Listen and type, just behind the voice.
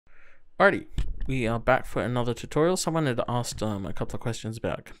Alrighty, we are back for another tutorial. Someone had asked a couple of questions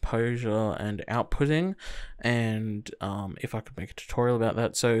about composure and outputting, and if I could make a tutorial about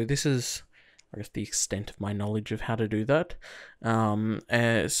that. So this is, I guess, the extent of my knowledge of how to do that.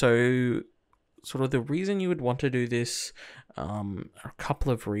 So sort of the reason you would want to do this, are a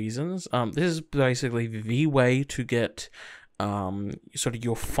couple of reasons. This is basically the way to get sort of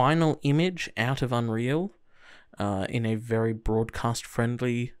your final image out of Unreal in a very broadcast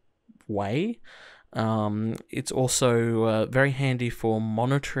friendly way. It's also very handy for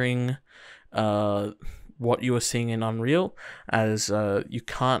monitoring what you are seeing in Unreal, as you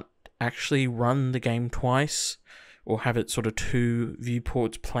can't actually run the game twice or have it sort of two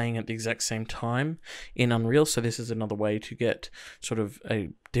viewports playing at the exact same time in Unreal. So this is another way to get sort of a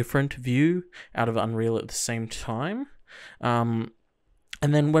different view out of Unreal at the same time.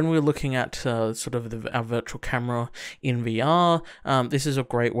 And then when we're looking at sort of our virtual camera in VR, this is a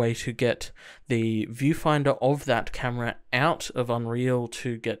great way to get the viewfinder of that camera out of Unreal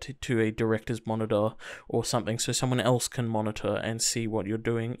to get to a director's monitor or something, so someone else can monitor and see what you're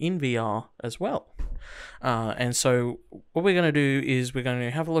doing in VR as well. And so what we're going to do is we're going to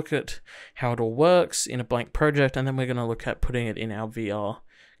have a look at how it all works in a blank project, and then we're going to look at putting it in our VR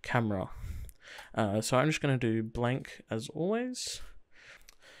camera. So I'm just going to do blank as always.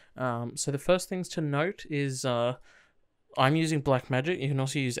 So the first things to note is I'm using Blackmagic. You can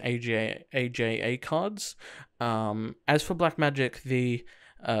also use AJA cards. As for Blackmagic, the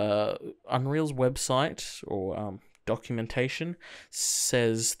Unreal's website or documentation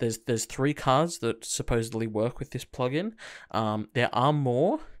says there's 3 cards that supposedly work with this plugin. There are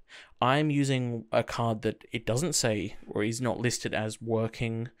more. I'm using a card that it doesn't say or is not listed as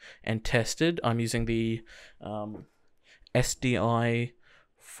working and tested. I'm using the SDI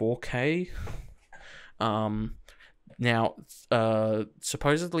 4K. Now,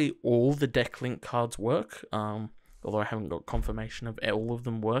 supposedly all the Decklink cards work, although I haven't got confirmation of all of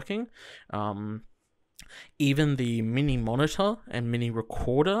them working. Even the mini monitor and mini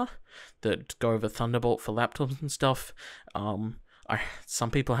recorder that go over Thunderbolt for laptops and stuff,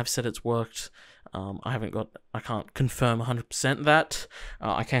 some people have said it's worked. I can't confirm 100% that.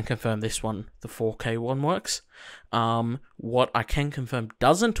 I can confirm this one, the 4K one, works. What I can confirm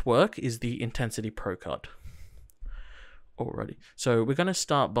doesn't work is the Intensity Pro card. Alrighty, so we're going to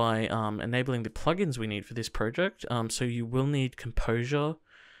start by enabling the plugins we need for this project. So you will need Composure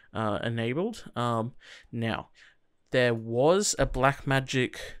enabled. Now, there was a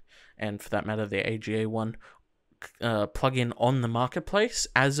Blackmagic, and for that matter the AGA one, plugin on the marketplace.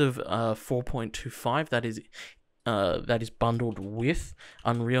 As of 4.25, that is bundled with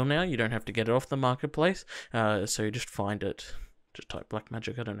Unreal now. You don't have to get it off the marketplace, so you just find it, just type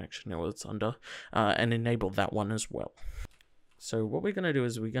Blackmagic, I don't actually know what it's under, and enable that one as well. So what we're going to do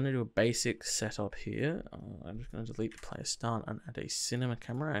is we're going to do a basic setup here. I'm just going to delete the player start and add a cinema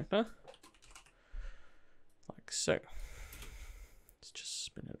camera actor, like so. Let's just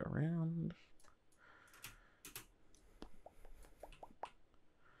spin it around.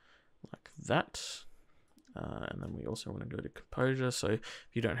 That, and then we also want to go to Composure. So if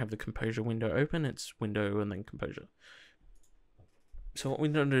you don't have the Composure window open, it's window and then Composure. So what we're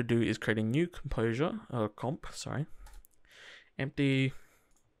going to do is create a new empty,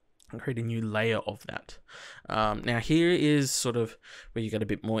 and create a new layer of that. Now here is sort of where you get a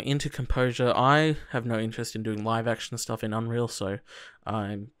bit more into Composure. I have no interest in doing live action stuff in Unreal, so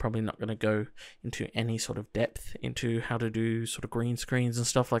I'm probably not going to go into any sort of depth into how to do sort of green screens and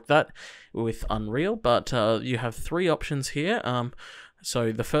stuff like that with Unreal, but you have 3 options here.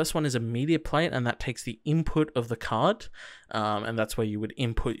 So the first one is a media plate, and that takes the input of the card, and that's where you would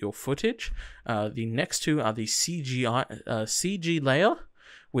input your footage. The next 2 are the CG layer,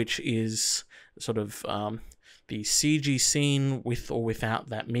 which is sort of the CG scene with or without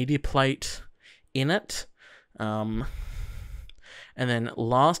that media plate in it. And then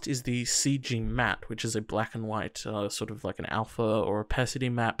last is the CG matte, which is a black and white, sort of like an alpha or opacity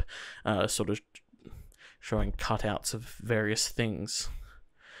map, sort of showing cutouts of various things.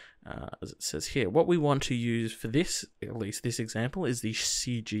 As it says here, what we want to use for this, at least this example, is the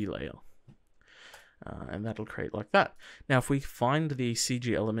CG layer. And that'll create like that. Now, if we find the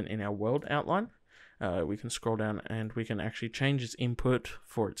CG element in our world outline, we can scroll down and we can actually change its input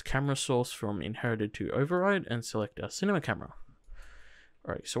for its camera source from inherited to override and select our cinema camera.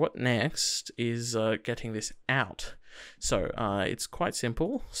 Alright, so what next is getting this out. So it's quite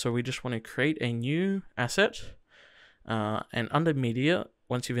simple. So we just want to create a new asset, and under media,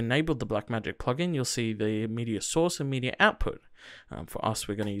 once you've enabled the Blackmagic plugin, you'll see the media source and media output. For us,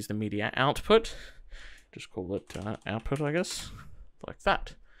 we're going to use the media output. Just call it output, I guess, like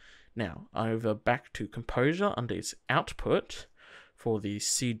that. Now, over back to Composure under its output for the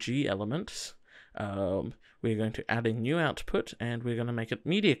CG element, we're going to add a new output and we're going to make it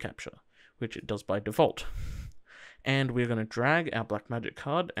media capture, which it does by default. And we're going to drag our Blackmagic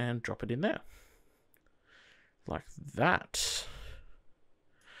card and drop it in there. Like that.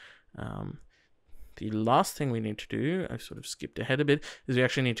 The last thing we need to do, I've sort of skipped ahead a bit, is we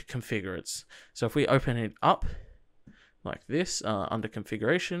actually need to configure it. So if we open it up like this, under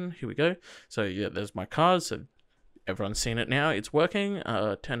configuration, here we go. So yeah, there's my card. So everyone's seen it now. It's working.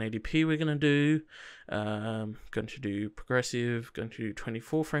 1080p we're going to do. Going to do progressive, going to do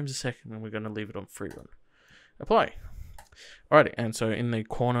 24 frames a second, and we're going to leave it on free run. Apply. Alrighty, and so in the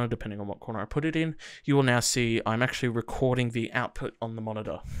corner, depending on what corner I put it in, you will now see I'm actually recording the output on the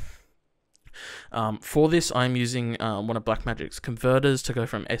monitor. For this, I'm using one of Blackmagic's converters to go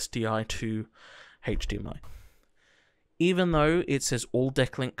from SDI to HDMI. Even though it says all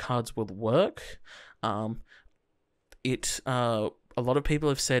decklink cards will work, a lot of people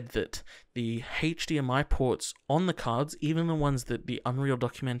have said that the HDMI ports on the cards, even the ones that the Unreal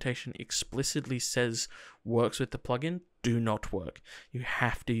documentation explicitly says works with the plugin, do not work. You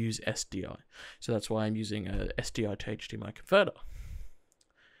have to use SDI. So that's why I'm using a SDI to HDMI converter,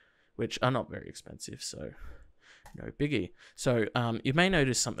 which are not very expensive, so no biggie. So you may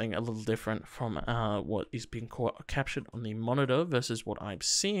notice something a little different from what is being captured on the monitor versus what I'm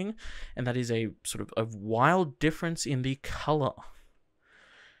seeing, and that is a sort of a wild difference in the color.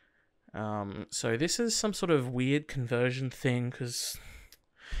 So this is some sort of weird conversion thing, because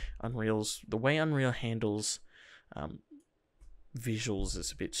the way Unreal handles visuals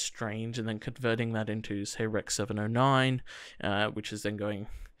is a bit strange, and then converting that into, say, Rec 709, which is then going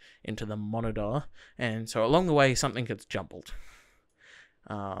into the monitor, and so along the way something gets jumbled.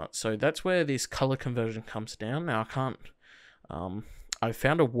 So that's where this color conversion comes down. Now I can't, I've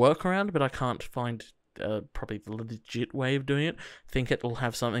found a workaround, but I can't find probably the legit way of doing it. I think it will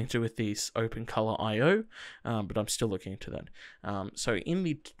have something to do with this open color IO, but I'm still looking into that. So in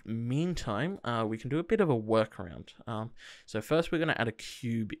the meantime, we can do a bit of a workaround. So first we're going to add a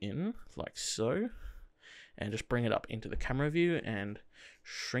cube in, like so, and just bring it up into the camera view and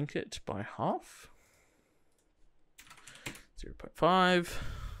shrink it by half. 0.5.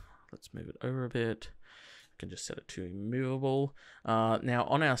 Let's move it over a bit. I can just set it to immovable. Now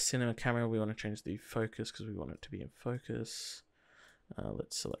on our cinema camera, we want to change the focus because we want it to be in focus.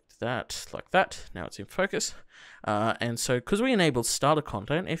 Let's select that like that. Now it's in focus. And so because we enabled starter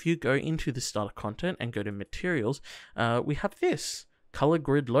content, if you go into the starter content and go to materials, we have this color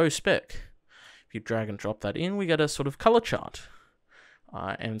grid low spec. If you drag and drop that in, we get a sort of color chart.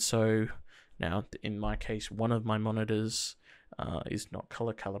 And so now, in my case, one of my monitors is not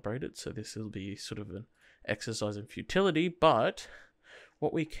color calibrated, so this will be sort of an exercise in futility. But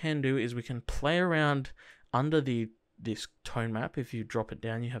what we can do is we can play around under this tone map. If you drop it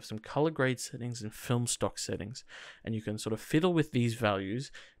down, you have some color grade settings and film stock settings, and you can sort of fiddle with these values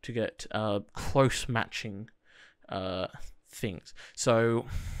to get close matching things. So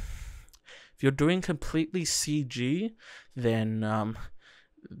if you're doing completely CG, then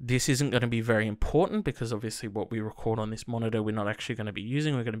this isn't going to be very important, because obviously what we record on this monitor we're not actually going to be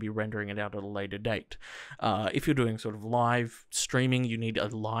using. We're going to be rendering it out at a later date. If you're doing sort of live streaming, you need a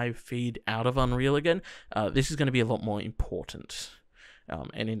live feed out of Unreal again. This is going to be a lot more important.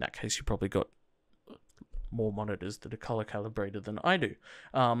 And in that case, you probably got more monitors that are color calibrated than I do.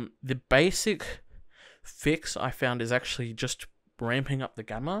 The basic fix I found is actually just ramping up the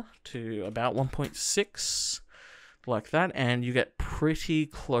gamma to about 1.6, like that, and you get pretty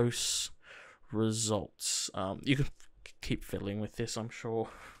close results. You can keep fiddling with this, I'm sure,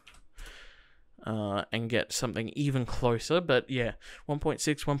 and get something even closer, but yeah, 1.6,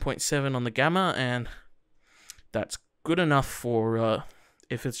 1.7 on the gamma, and that's good enough for,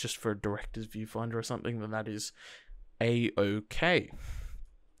 if it's just for a director's viewfinder or something, then that is a-okay.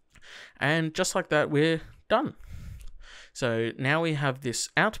 And just like that, we're done. So now we have this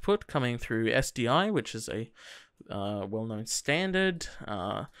output coming through SDI, which is a well-known standard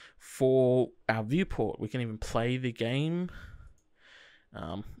for our viewport. We can even play the game.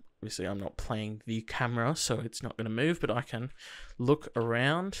 Obviously, I'm not playing the camera, so it's not going to move, but I can look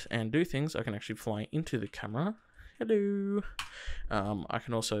around and do things. I can actually fly into the camera. Hello. I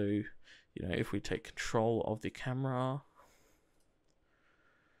can also, you know, if we take control of the camera,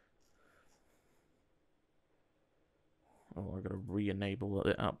 oh, I've got to re-enable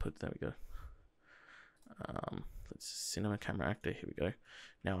the output. There we go. Let's cinema camera actor. Here we go.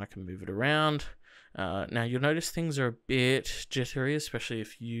 Now I can move it around. Now you'll notice things are a bit jittery, especially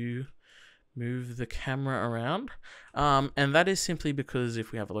if you move the camera around. And that is simply because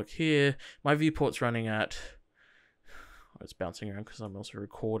if we have a look here, my viewport's running at, it's bouncing around because I'm also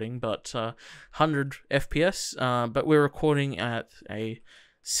recording, but 100 FPS, but we're recording at a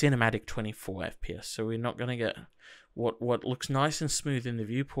cinematic 24 FPS, so we're not going to get what looks nice and smooth in the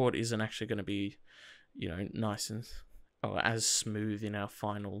viewport isn't actually going to be, you know, nice and as smooth in our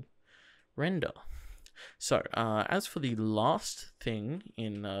final render. So as for the last thing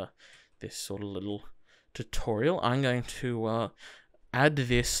in this sort of little tutorial, I'm going to add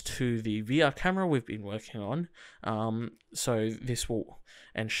this to the VR camera we've been working on. So this will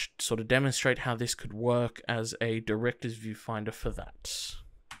sort of demonstrate how this could work as a director's viewfinder for that.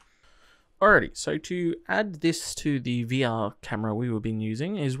 Alrighty, so to add this to the VR camera we've been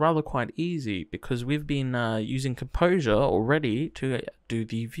using is rather quite easy because we've been using Composure already to do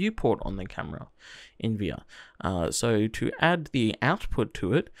the viewport on the camera in VR. So to add the output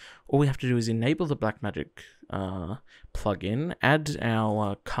to it, all we have to do is enable the Blackmagic plugin, add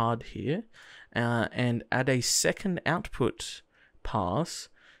our card here, and add a second output pass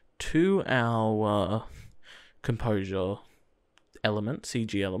to our Composure element,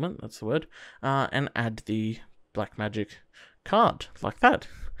 CG element, that's the word, and add the Blackmagic card like that.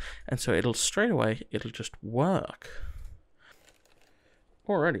 And so it'll just work.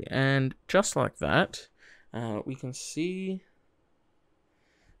 Alrighty, and just like that, we can see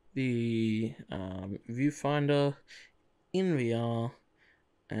the viewfinder in VR,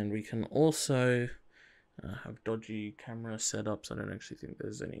 and we can also have dodgy camera setups. I don't actually think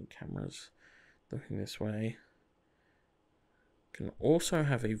there's any cameras looking this way. Can also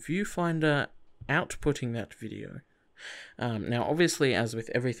have a viewfinder outputting that video. Now, obviously, as with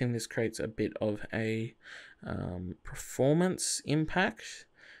everything, this creates a bit of a performance impact.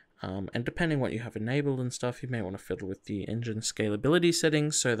 And depending what you have enabled and stuff, you may want to fiddle with the engine scalability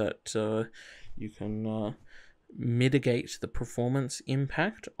settings so that you can mitigate the performance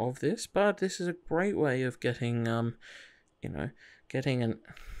impact of this. But this is a great way of getting, getting an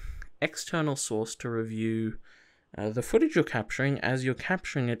external source to review the footage you're capturing as you're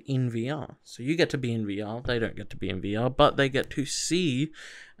capturing it in VR. So you get to be in VR, they don't get to be in VR, but they get to see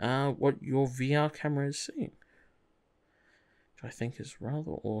what your VR camera is seeing, which I think is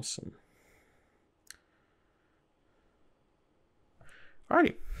rather awesome.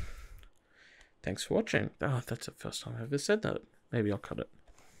 Alrighty. Thanks for watching. Oh, that's the first time I've ever said that. Maybe I'll cut it.